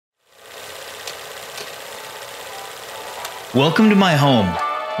Welcome to my home.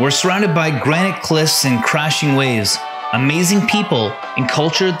 We're surrounded by granite cliffs and crashing waves, amazing people, and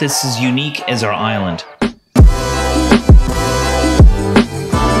culture that's as unique as our island.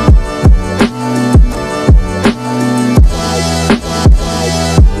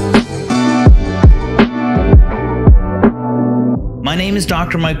 My name is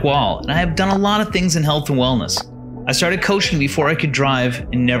Dr. Mike Wahl, and I have done a lot of things in health and wellness. I started coaching before I could drive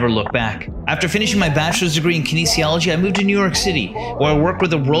and never looked back. After finishing my bachelor's degree in kinesiology, I moved to New York City, where I worked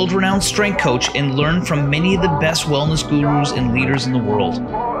with a world-renowned strength coach and learned from many of the best wellness gurus and leaders in the world.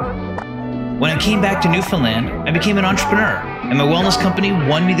 When I came back to Newfoundland, I became an entrepreneur, and my wellness company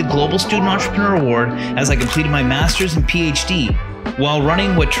won me the Global Student Entrepreneur Award as I completed my master's and PhD, while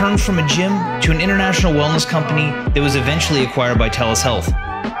running what turned from a gym to an international wellness company that was eventually acquired by TELUS Health.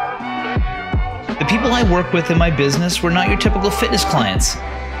 The people I work with in my business were not your typical fitness clients.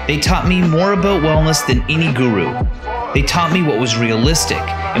 They taught me more about wellness than any guru. They taught me what was realistic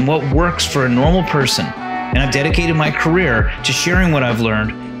and what works for a normal person, and I've dedicated my career to sharing what I've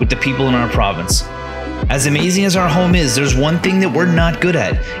learned with the people in our province. As amazing as our home is, there's one thing that we're not good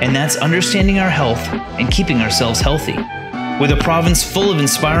at, and that's understanding our health and keeping ourselves healthy. With a province full of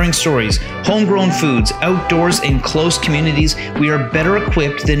inspiring stories, homegrown foods, outdoors, and close communities, we are better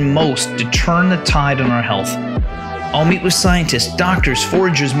equipped than most to turn the tide on our health. I'll meet with scientists, doctors,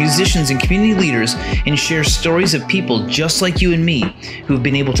 foragers, musicians, and community leaders and share stories of people just like you and me who've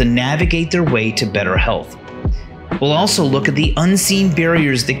been able to navigate their way to better health. We'll also look at the unseen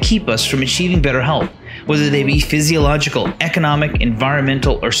barriers that keep us from achieving better health, whether they be physiological, economic,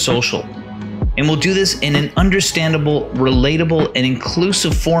 environmental, or social. And we'll do this in an understandable, relatable, and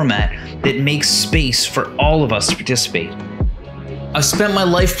inclusive format that makes space for all of us to participate. I've spent my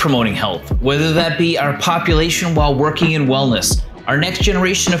life promoting health, whether that be our population while working in wellness, our next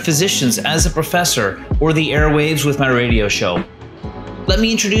generation of physicians as a professor, or the airwaves with my radio show. Let me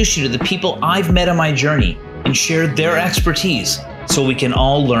introduce you to the people I've met on my journey and share their expertise so we can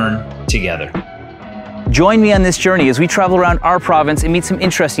all learn together. Join me on this journey as we travel around our province and meet some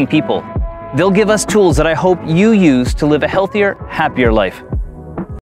interesting people. They'll give us tools that I hope you use to live a healthier, happier life.